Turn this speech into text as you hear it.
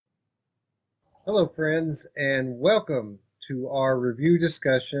Hello, friends, and welcome to our review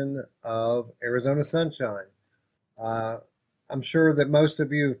discussion of Arizona Sunshine. Uh, I'm sure that most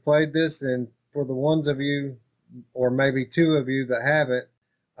of you have played this, and for the ones of you, or maybe two of you that haven't,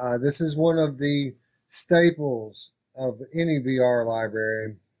 this is one of the staples of any VR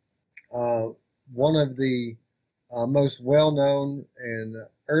library. Uh, One of the most well-known and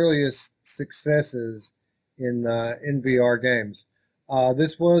earliest successes in VR games.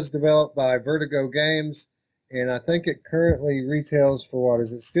 This was developed by Vertigo Games, and I think it currently retails for what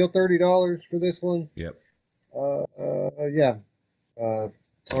is it still $30 for this one? Yep. Yeah, uh,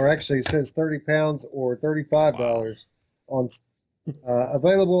 or actually it says 30 pounds or Wow. $35 on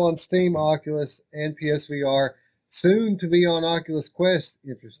available on Steam, Oculus, and PSVR. Soon to be on Oculus Quest,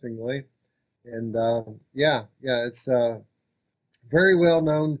 interestingly. And yeah, it's very well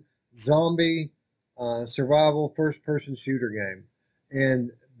known zombie survival first person shooter game.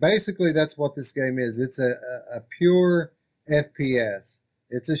 And basically, that's what this game is. It's a pure FPS,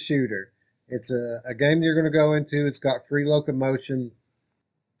 it's a shooter. It's a game you're going to go into. It's got free locomotion,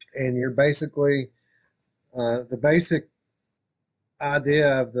 and you're basically the basic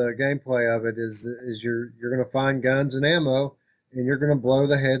idea of the gameplay of it is you're going to find guns and ammo, and you're going to blow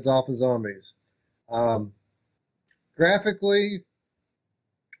the heads off of zombies. Um, Graphically,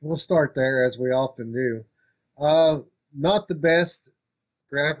 we'll start there as we often do. Uh, Not the best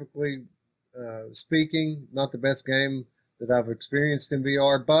graphically speaking, not the best game that I've experienced in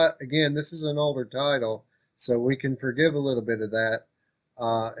VR. But again, this is an older title, so we can forgive a little bit of that.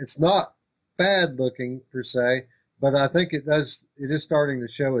 It's not bad looking per se, but I think it does. It is starting to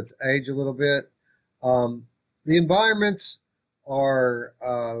show its age a little bit. The environments are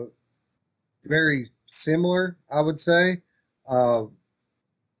very similar, I would say. Uh,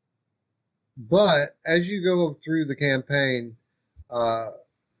 but as you go through the campaign, uh,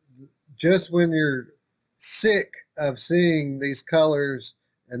 just when you're sick of seeing these colors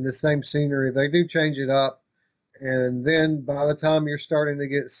and the same scenery, they do change it up. And then by the time you're starting to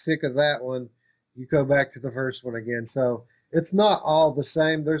get sick of that one, you go back to the first one again. So it's not all the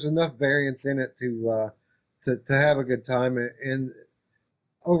same. There's enough variance in it to have a good time. And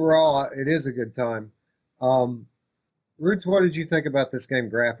overall, it is a good time. Um, Roots, what did you think about this game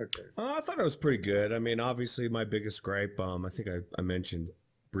graphically? I thought it was pretty good. I mean, obviously, my biggest gripe, I think I mentioned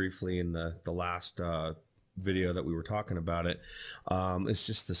briefly in the last video that we were talking about it. It's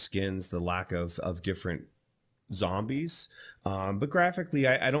just the skins, the lack of different zombies. But graphically,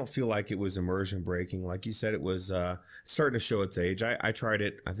 I don't feel like it was immersion breaking. Like you said, it was starting to show its age. I tried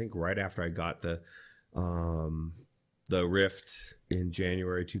it, I think, right after I got um, the Rift in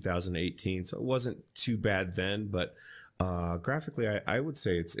January 2018, so it wasn't too bad then. But graphically, I would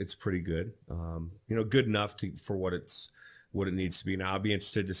say it's pretty good. Good enough for what it needs to be. Now I'll be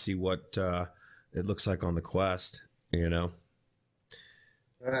interested to see what it looks like on the Quest. You know.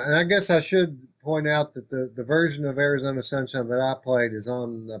 And I guess I should point out that the version of Arizona Sunshine that I played is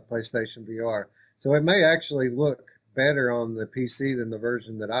on the PlayStation VR. So it may actually look better on the PC than the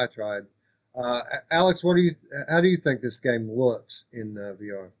version that I tried. Alex, how do you think this game looks in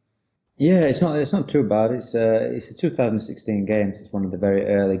VR? Yeah, it's not too bad. It's a 2016 game. So it's one of the very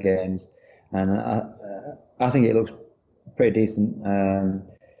early games, and I think it looks pretty decent. And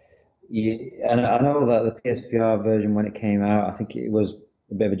I know that the PSVR version when it came out, I think it was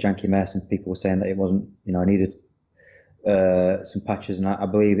a bit of a janky mess, and people were saying that it wasn't, needed some patches, and I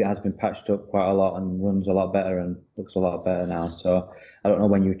believe it has been patched up quite a lot and runs a lot better and looks a lot better now. So I don't know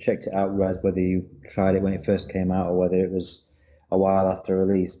when you checked it out, Res, whether you tried it when it first came out or whether it was a while after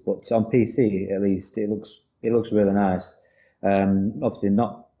release. But on PC, at least, it looks really nice. Obviously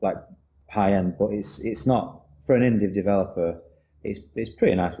not like high end, but it's not for an indie developer. It's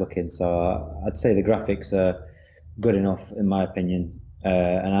pretty nice looking. So I'd say the graphics are good enough in my opinion.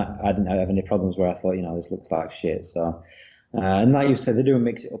 And I didn't have any problems where I thought, this looks like shit. So, and like you said, they do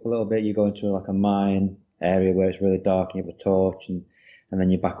mix it up a little bit. You go into like a mine area where it's really dark and you have a torch and then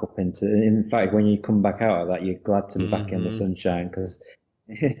you back up into, in fact, when you come back out of that, you're glad to be back in the Mm-hmm. sunshine because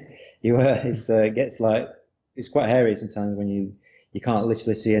it gets like, it's quite hairy sometimes when you can't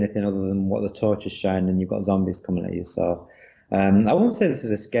literally see anything other than what the torch is shining and you've got zombies coming at you. So, I won't say this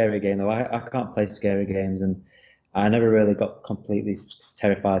is a scary game though. I can't play scary games and I never really got completely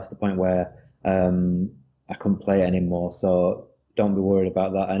terrified to the point where I couldn't play it anymore. So don't be worried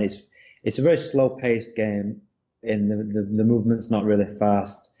about that. And it's a very slow paced game. In the movement's not really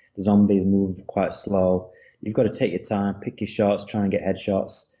fast. The zombies move quite slow. You've got to take your time, pick your shots, try and get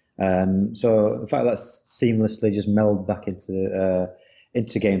headshots. So in fact, that's seamlessly just meld back into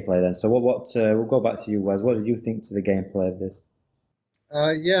gameplay then. So we'll go back to you, Wes. What did you think to the gameplay of this?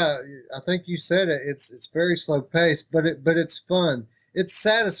 Yeah, I think you said it. It's very slow paced, but it's fun. It's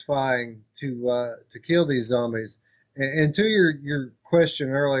satisfying to kill these zombies. And to your question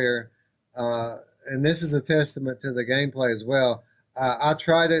earlier, uh, and this is a testament to the gameplay as well. I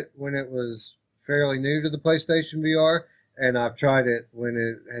tried it when it was fairly new to the PlayStation VR, and I've tried it when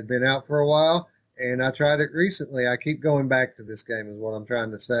it had been out for a while, and I tried it recently. I keep going back to this game, is what I'm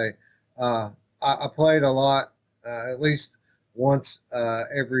trying to say. Uh, I played a lot, at least once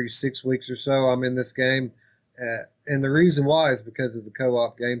every 6 weeks or so. I'm in this game, and the reason why is because of the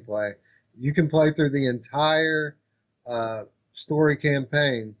co-op gameplay. You can play through the entire uh, story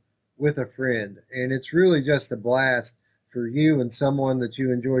campaign with a friend, and it's really just a blast for you and someone that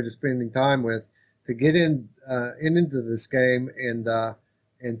you enjoy just spending time with to get into this game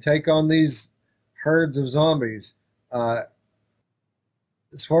and take on these herds of zombies. Uh,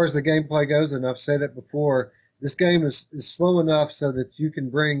 as far as the gameplay goes, and I've said it before, this game is slow enough so that you can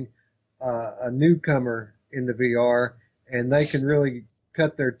bring a newcomer into VR and they can really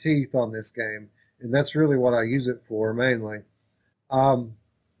cut their teeth on this game. And that's really what I use it for mainly. Um,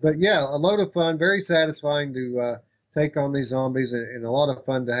 but yeah, a load of fun, very satisfying to take on these zombies, and a lot of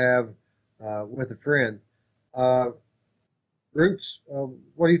fun to have with a friend. Uh, Roots,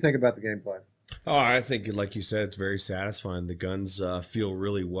 what do you think about the gameplay? Oh, I think, like you said, it's very satisfying. The guns feel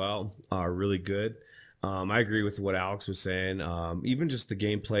really well, really good. I agree with what Alex was saying. Even just the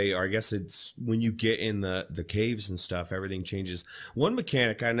gameplay, or I guess it's when you get in the caves and stuff, everything changes. One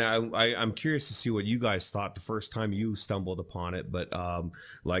mechanic, I know, I'm curious to see what you guys thought the first time you stumbled upon it, but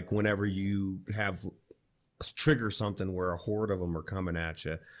like whenever you have trigger something where a horde of them are coming at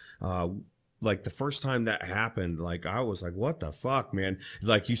you. Like the first time that happened, like I was like, what the fuck, man?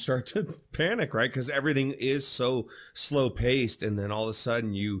 Like you start to panic, right? Because everything is so slow paced. And then all of a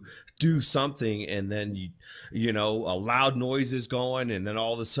sudden you do something and then you know, a loud noise is going. And then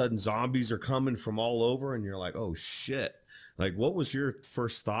all of a sudden zombies are coming from all over. And you're like, oh shit. Like, what was your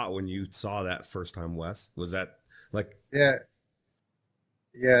first thought when you saw that first time, Wes? Was that like, Yeah,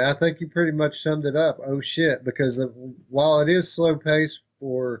 yeah, I think you pretty much summed it up. Oh shit! Because while it is slow paced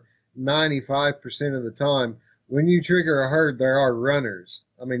for 95% of the time, when you trigger a herd, there are runners.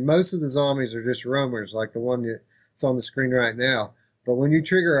 I mean, most of the zombies are just roamers, like the one that's on the screen right now. But when you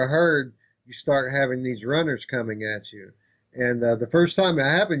trigger a herd, you start having these runners coming at you. And the first time it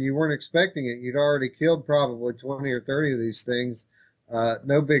happened, you weren't expecting it. You'd already killed probably 20 or 30 of these things.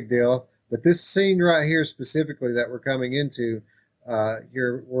 No big deal. But this scene right here specifically that we're coming into,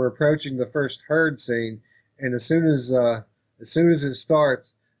 we're approaching the first herd scene, and as soon as it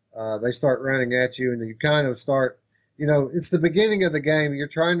starts, they start running at you, and you kind of start. You know, it's the beginning of the game. You're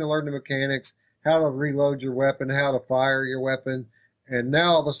trying to learn the mechanics, how to reload your weapon, how to fire your weapon, and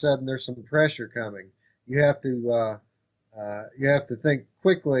now all of a sudden there's some pressure coming. You have to you have to think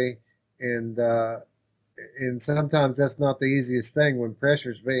quickly, and uh, and sometimes that's not the easiest thing when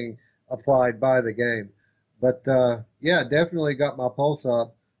pressure's being applied by the game. But yeah, definitely got my pulse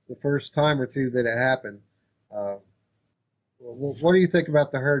up the first time or two that it happened. Uh, what do you think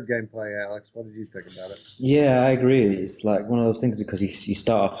about the herd gameplay, Alex? What did you think about it? Yeah, I agree. It's like one of those things because you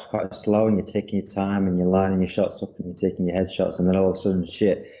start off quite slow and you're taking your time and you're lining your shots up and you're taking your headshots, and then all of a sudden,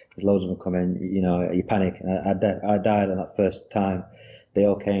 shit, there's loads of them coming. You know, you panic. And I died on that first time. They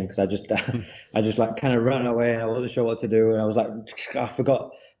all came because I just I just like kind of ran away and I wasn't sure what to do, and I was like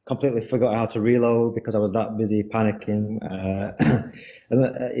completely forgot how to reload because I was that busy panicking.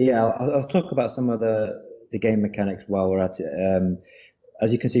 And yeah, I'll talk about some of the game mechanics while we're at it.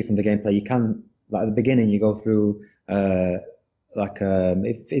 As you can see from the gameplay, you can, like at the beginning, you go through it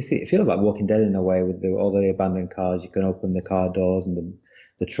feels like Walking Dead in a way with all the abandoned cars. You can open the car doors and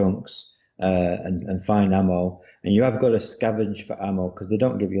the trunks and find ammo, and you have got to scavenge for ammo because they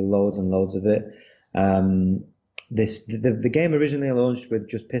don't give you loads and loads of it. The game originally launched with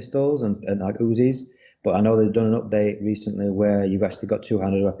just pistols and like Uzis, but I know they've done an update recently where you've actually got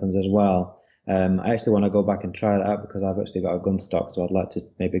two-handed weapons as well. I actually want to go back and try that out because I've actually got a gun stock, so I'd like to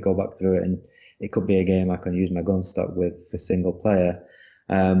maybe go back through it, and it could be a game I can use my gun stock with for single player.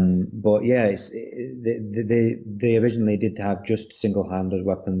 But yeah, they originally did have just single-handed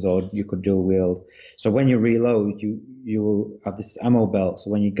weapons, or you could dual wield. So when you reload, you have this ammo belt.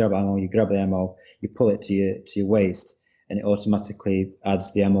 So when you grab ammo, you grab the ammo, you pull it to your waist, and it automatically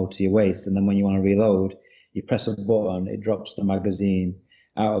adds the ammo to your waist. And then when you want to reload, you press a button, it drops the magazine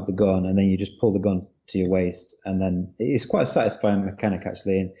out of the gun, and then you just pull the gun to your waist, and then it's quite a satisfying mechanic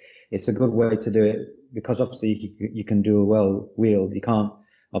actually, and it's a good way to do it because obviously you can do a well wield. You can't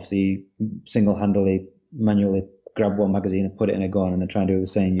obviously single-handedly manually grab one magazine and put it in a gun and then try and do the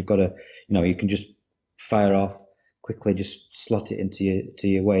same. You've got to, you can just fire off quickly just slot it into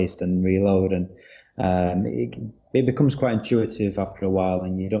your waist and reload, and it becomes quite intuitive after a while,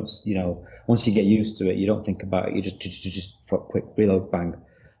 and you don't, once you get used to it, you don't think about it. You just for quick reload, bang.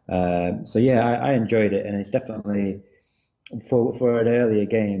 So yeah, I enjoyed it, and it's definitely for an earlier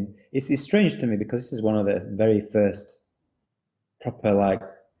game. It's strange to me because this is one of the very first proper like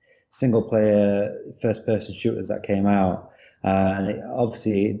single player first person shooters that came out, and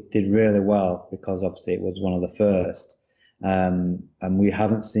it did really well because obviously it was one of the first. And we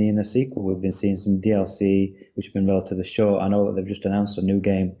haven't seen a sequel. We've been seeing some DLC, which have been relatively short. I know that they've just announced a new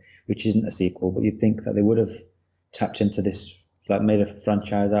game, which isn't a sequel, but you'd think that they would have tapped into this, like made a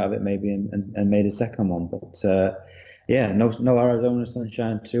franchise out of it maybe, and made a second one. But yeah, no Arizona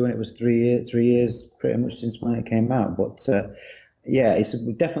Sunshine 2, and it was 3 years pretty much since when it came out. But yeah, it's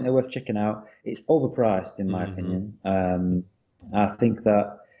definitely worth checking out. It's overpriced in my opinion. I think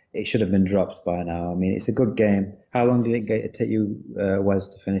that it should have been dropped by now. I mean, it's a good game. How long did it take you, Wes,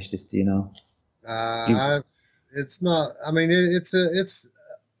 to finish this? Do you know? It's not. I mean, it's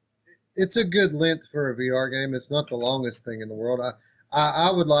a good length for a VR game. It's not the longest thing in the world.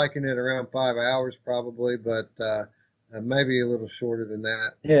 I would liken it around 5 hours probably, but maybe a little shorter than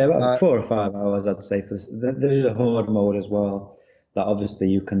that. Yeah, about 4 or 5 hours, I'd say. There's a horde mode as well that obviously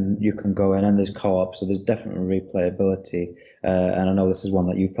you can go in, and there's co-op, so there's definitely replayability. And I know this is one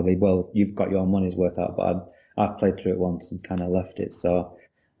that you've got your money's worth out, but I've played through it once and kind of left it. So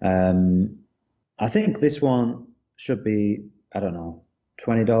I think this one should be, I don't know,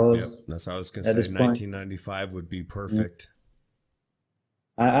 $20. Yep, that's what I was going to say. $19.95 would be perfect.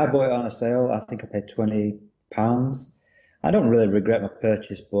 I bought it on a sale. I think I paid £20. I don't really regret my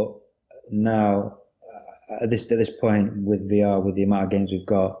purchase, but now at this point with VR, with the amount of games we've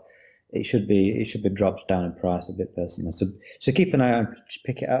got, it should be dropped down in price a bit personally. So keep an eye on,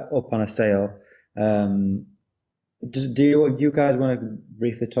 pick it up on a sale. Do you guys want to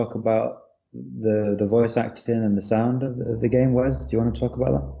briefly talk about the voice acting and the sound of the game, Wes? Do you want to talk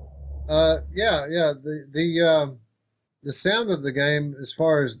about that? Yeah. The sound of the game, as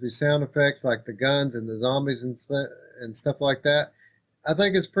far as the sound effects like the guns and the zombies and stuff like that, I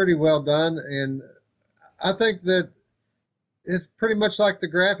think it's pretty well done, and I think that it's pretty much like the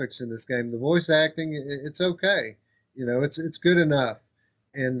graphics in this game. The voice acting, it's okay. It's good enough,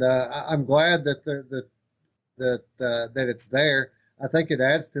 and I'm glad that that it's there. I think it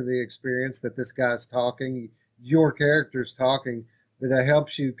adds to the experience that this guy's talking, your character's talking, that it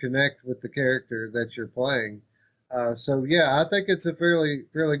helps you connect with the character that you're playing. So yeah, I think it's a fairly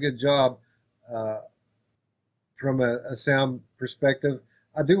good job from a sound perspective.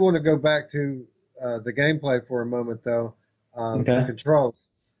 I do want to go back to the gameplay for a moment, though. The controls.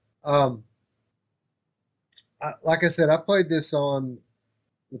 Like I said, I played this on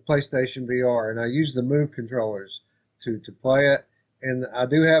the PlayStation VR, and I used the Move controllers to play it. And I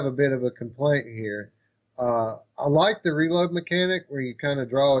do have a bit of a complaint here. I like the reload mechanic where you kind of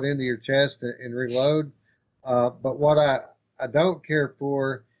draw it into your chest and reload. But what I don't care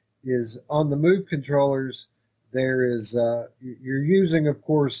for is on the Move controllers, there is you're using, of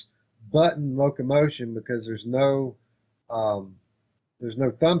course, button locomotion because there's no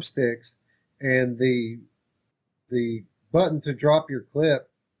thumbsticks, and the button to drop your clip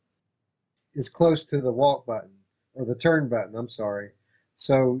is close to the walk button, or the turn button, I'm sorry.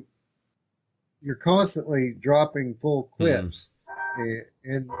 So you're constantly dropping full clips,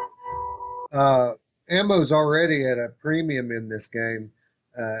 and ammo's already at a premium in this game,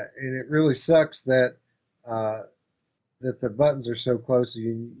 and it really sucks that that the buttons are so close.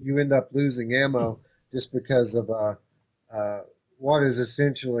 You end up losing ammo just because of what is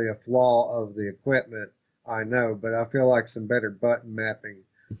essentially a flaw of the equipment. I know, but I feel like some better button mapping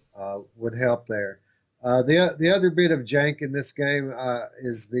would help there. The other bit of jank in this game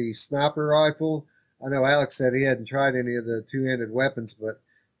is the sniper rifle. I know Alex said he hadn't tried any of the two-handed weapons, but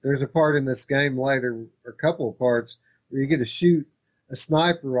there's a part in this game later, or a couple of parts, where you get to shoot a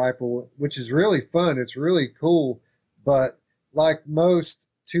sniper rifle, which is really fun. It's really cool, but like most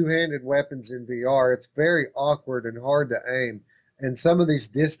two-handed weapons in VR, it's very awkward and hard to aim. And some of these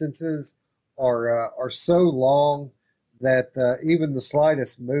distances are so long that even the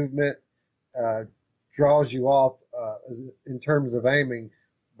slightest movement draws you off in terms of aiming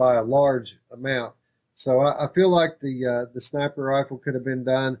by a large amount. So I feel like the sniper rifle could have been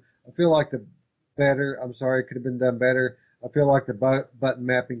done. I feel like could have been done better. I feel like the button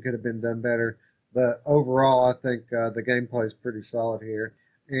mapping could have been done better. But overall, I think the gameplay is pretty solid here,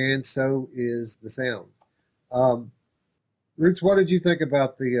 and so is the sound. Roots, what did you think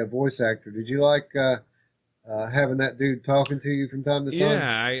about the voice actor? Did you like having that dude talking to you from time to time?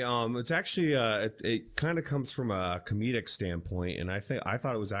 Yeah, it's actually it kind of comes from a comedic standpoint, and I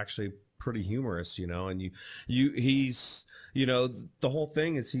thought it was actually pretty humorous, you know. And he's, you know, the whole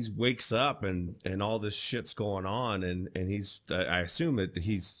thing is he wakes up and all this shit's going on, and he's I assume that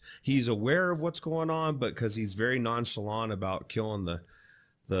he's aware of what's going on, but because he's very nonchalant about killing the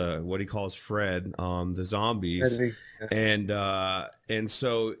what he calls Fred, the zombies, Eddie? and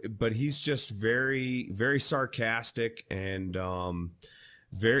so, but he's just very sarcastic and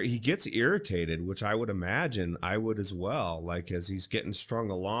very, he gets irritated, which I would imagine I would as well. Like as he's getting strung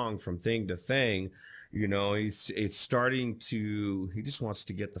along from thing to thing, you know, it's starting to, he just wants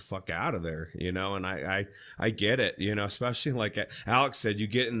to get the fuck out of there, you know. And I get it, you know, especially like Alex said, you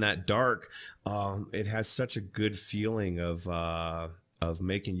get in that dark, it has such a good feeling of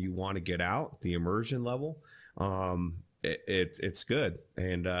making you want to get out, the immersion level. It's good,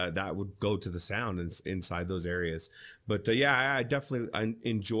 and that would go to the sound inside those areas. But yeah, I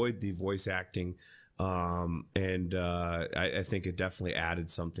enjoyed the voice acting, and I think it definitely added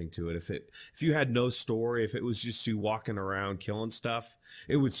something to it. If you had no story, if it was just you walking around killing stuff,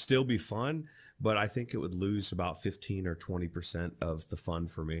 it would still be fun. But I think it would lose about 15 or 20% of the fun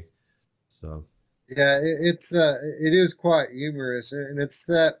for me. So. Yeah, it is quite humorous, and it's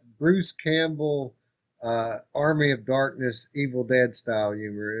that Bruce Campbell Army of Darkness, Evil Dead style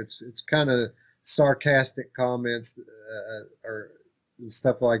humor. It's kind of sarcastic comments or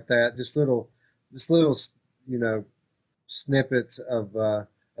stuff like that. Just little, you know, snippets of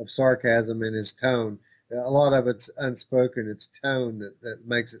sarcasm in his tone. A lot of it's unspoken. It's tone that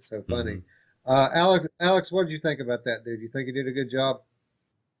makes it so funny. Alex, what did you think about that, dude? You think he did a good job?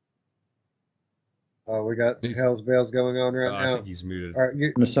 We got Hell's Bells going on right now. I think he's muted. All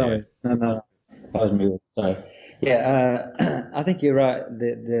right, I'm sorry. No, I was muted. Sorry. Yeah, I think you're right.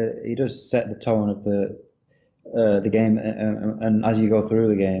 He does set the tone of the game, and as you go through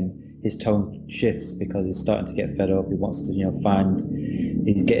the game, his tone shifts because he's starting to get fed up. He wants to, you know,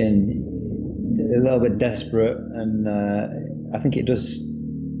 he's getting a little bit desperate, and I think it does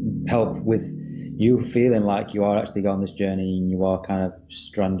help with you feeling like you are actually on this journey and you are kind of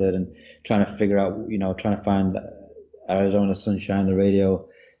stranded and trying to figure out, you know, trying to find Arizona Sunshine, the radio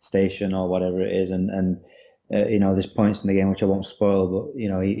station or whatever it is, and you know, there's points in the game which I won't spoil, but you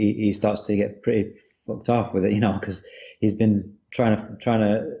know, he starts to get pretty fucked off with it, you know, because he's been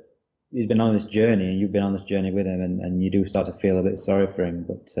he's been on this journey, and you've been on this journey with him, and you do start to feel a bit sorry for him.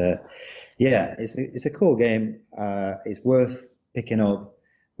 But yeah, it's a cool game. It's worth picking up,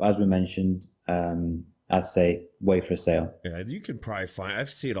 but as we mentioned, I'd say wait for a sale. Yeah, you can probably find. I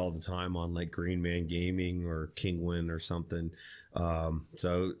see it all the time on like Green Man Gaming or Kingwin or something.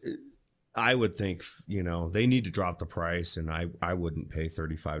 So I would think, you know, they need to drop the price, and I wouldn't pay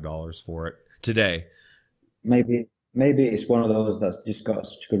 $35 for it today. Maybe it's one of those that's just got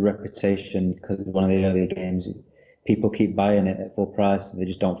such a good reputation because it's one of the earlier games. People keep buying it at full price, and they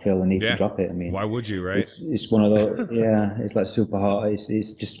just don't feel the need to drop it. I mean, why would you, right? It's one of those. Yeah, it's like super hot.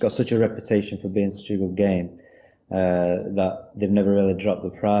 It's just got such a reputation for being such a good game that they've never really dropped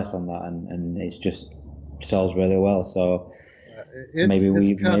the price on that, and it's just sells really well. So maybe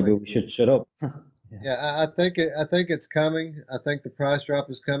we should shut up. Yeah, I think it's coming. I think the price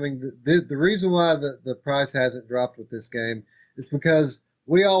drop is coming. The reason why the price hasn't dropped with this game is because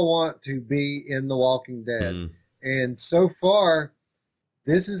we all want to be in The Walking Dead. And so far,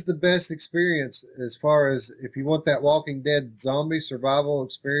 this is the best experience as far as if you want that Walking Dead zombie survival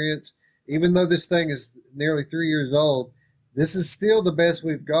experience. Even though this thing is nearly 3 years old, this is still the best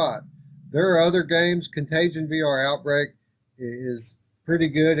we've got. There are other games. Contagion VR Outbreak is pretty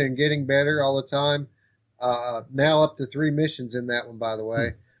good and getting better all the time. Now up to 3 missions in that one, by the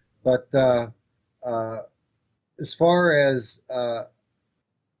way. But as far as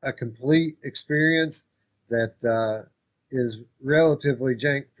a complete experience that is relatively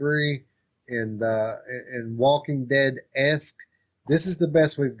jank-free and Walking Dead-esque, this is the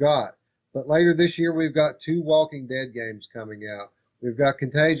best we've got. But later this year, we've got 2 Walking Dead games coming out. We've got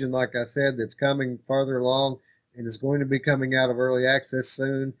Contagion, like I said, that's coming farther along and is going to be coming out of early access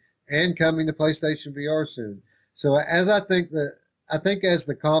soon and coming to PlayStation VR soon. So as I think as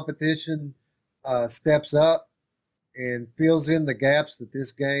the competition steps up and fills in the gaps that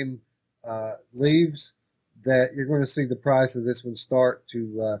this game leaves, that you're going to see the price of this one start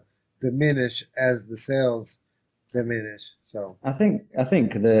to diminish as the sales diminish. So I think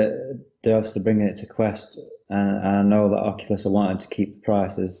they're obviously bringing it to Quest, and I know that Oculus are wanting to keep the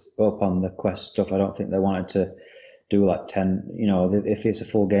prices up on the Quest stuff. I don't think they wanted to do like 10. You know, if it's a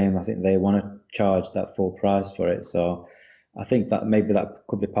full game, I think they want to charge that full price for it. So I think that maybe that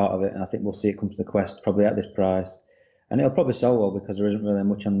could be part of it, and I think we'll see it come to the Quest probably at this price, and it'll probably sell well because there isn't really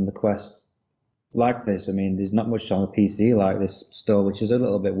much on the Quest like this. I mean, there's not much on the PC like this still, which is a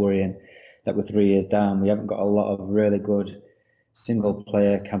little bit worrying that we're 3 years down. We haven't got a lot of really good single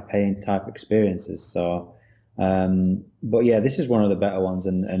player campaign type experiences. So, but yeah, this is one of the better ones.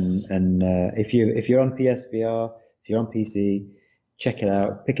 And if you're on PSVR, if you're on PC, check it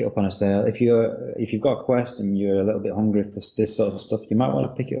out, pick it up on a sale. If you've got a Quest and you're a little bit hungry for this sort of stuff, you might want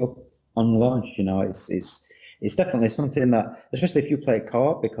to pick it up on launch. You know, it's definitely something that, especially if you play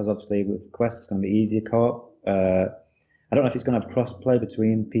co-op, because obviously with Quest it's going to be easier co-op. I don't know if it's going to have cross-play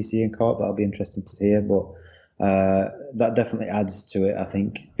between PC and co-op. That'll be interesting to hear, but that definitely adds to it. I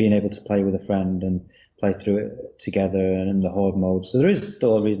think being able to play with a friend and play through it together and in the horde mode. So there is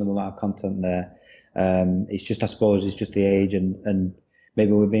still a reasonable amount of content there. It's just, I suppose, it's just the age and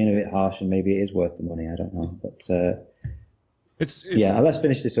maybe we're being a bit harsh and maybe it is worth the money. I don't know, but. Yeah, let's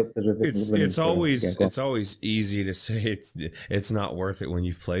finish this up because it's always easy to say it's not worth it when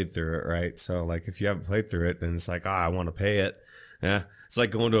you've played through it, right? So like if you haven't played through it, then it's like, I want to pay it. Yeah, it's like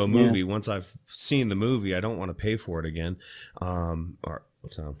going to a movie. Yeah. Once I've seen the movie, I don't want to pay for it again. Or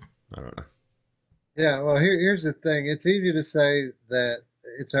so I don't know. Yeah, well, here's the thing. It's easy to say that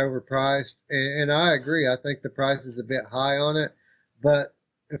it's overpriced, and I agree. I think the price is a bit high on it, but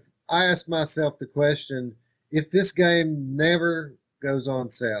if I ask myself the question, if this game never goes on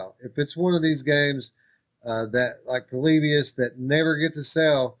sale, if it's one of these games that, like Polybius, that never gets a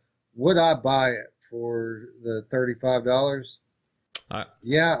sale, would I buy it for the $35?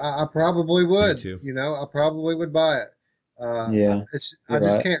 Yeah, I probably would. Me too. You know, I probably would buy it. Yeah, I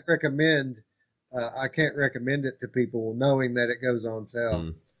just can't recommend. I can't recommend it to people knowing that it goes on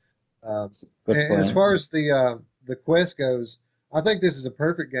sale. And as far as the Quest goes, I think this is a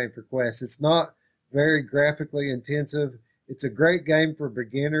perfect game for Quest. It's not very graphically intensive. It's a great game for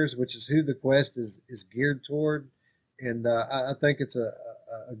beginners, which is who the Quest is geared toward. And I think it's a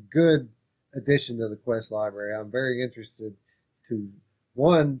good addition to the Quest library. I'm very interested to,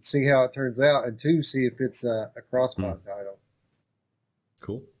 one, see how it turns out, and two, see if it's a cross-buy title.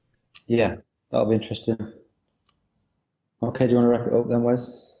 Cool. Yeah, that'll be interesting. Okay, do you want to wrap it up then,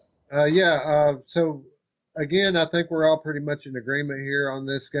 Wes? So again, I think we're all pretty much in agreement here on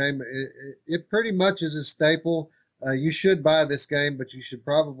this game. It pretty much is a staple. You should buy this game, but you should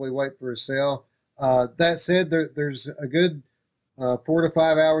probably wait for a sale. That said, there's a good 4 to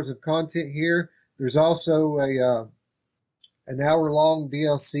 5 hours of content here. There's also an hour-long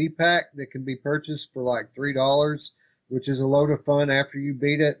DLC pack that can be purchased for like $3, which is a load of fun after you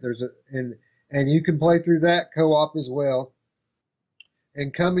beat it. And you can play through that co-op as well.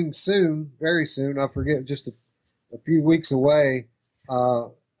 And coming soon, very soon, I forget, just a few weeks away,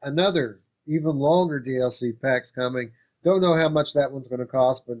 another even longer DLC pack's coming. Don't know how much that one's going to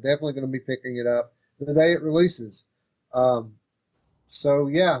cost, but definitely going to be picking it up the day it releases. So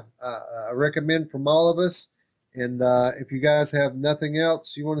yeah, I recommend from all of us. And if you guys have nothing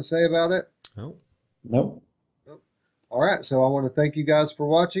else you want to say about it? Nope. All right, so I want to thank you guys for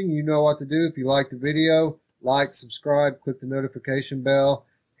watching. You know what to do. If you like the video, like, subscribe, click the notification bell,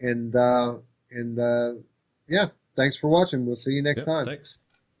 and yeah, thanks for watching. We'll see you next time. Thanks.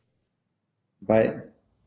 Bye.